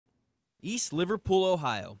East Liverpool,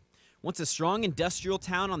 Ohio. Once a strong industrial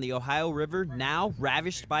town on the Ohio River, now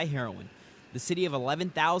ravished by heroin. The city of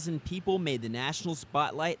 11,000 people made the national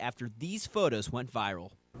spotlight after these photos went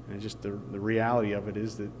viral. And just the reality of it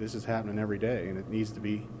is that this is happening every day and it needs to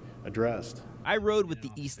be addressed. I rode with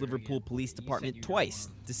the East Liverpool Police Department twice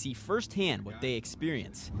to see firsthand what they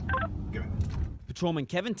experience. Patrolman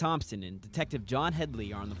Kevin Thompson and Detective John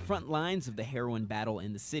Headley are on the front lines of the heroin battle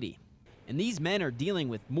in the city. And these men are dealing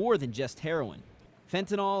with more than just heroin.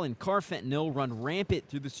 Fentanyl and carfentanil run rampant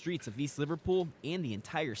through the streets of East Liverpool and the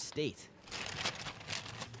entire state.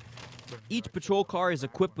 Each patrol car is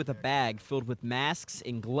equipped with a bag filled with masks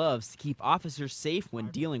and gloves to keep officers safe when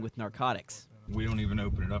dealing with narcotics. We don't even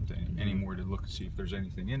open it up anymore to look and see if there's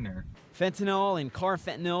anything in there. Fentanyl and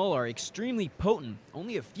carfentanil are extremely potent.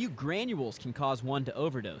 Only a few granules can cause one to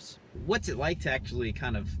overdose. What's it like to actually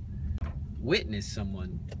kind of witness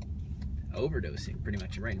someone overdosing pretty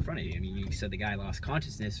much right in front of you? I mean, you said the guy lost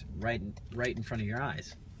consciousness right in front of your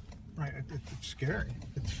eyes. Right, it's scary.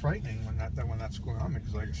 It's frightening when that's going on,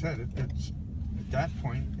 because like I said, it's at that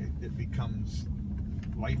point it becomes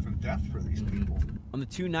life and death for these people. On the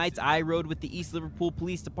 2 nights I rode with the East Liverpool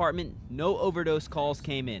Police Department, no overdose calls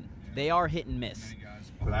came in. They are hit and miss.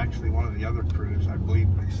 But actually, one of the other crews, I believe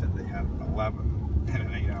they said they had 11 in an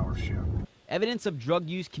 8-hour shift. Evidence of drug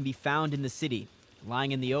use can be found in the city.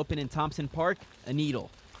 Lying in the open in Thompson Park, a needle.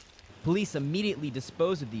 Police immediately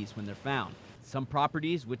dispose of these when they're found. Some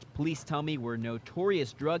properties, which police tell me were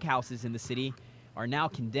notorious drug houses in the city, are now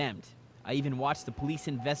condemned. I even watched the police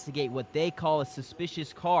investigate what they call a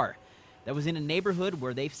suspicious car that was in a neighborhood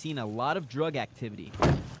where they've seen a lot of drug activity.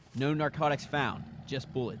 No narcotics found,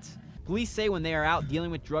 just bullets. Police say when they are out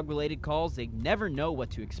dealing with drug-related calls, they never know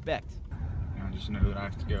what to expect. I just know that I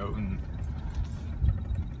have to go and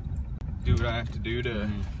do what I have to do to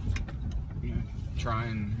try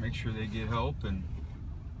and make sure they get help, and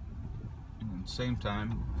at the same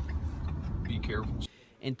time, be careful.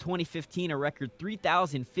 In 2015, a record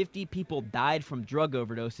 3,050 people died from drug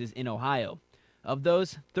overdoses in Ohio. Of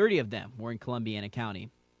those, 30 of them were in Columbiana County.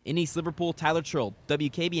 In East Liverpool, Tyler Trill,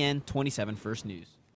 WKBN 27 First News.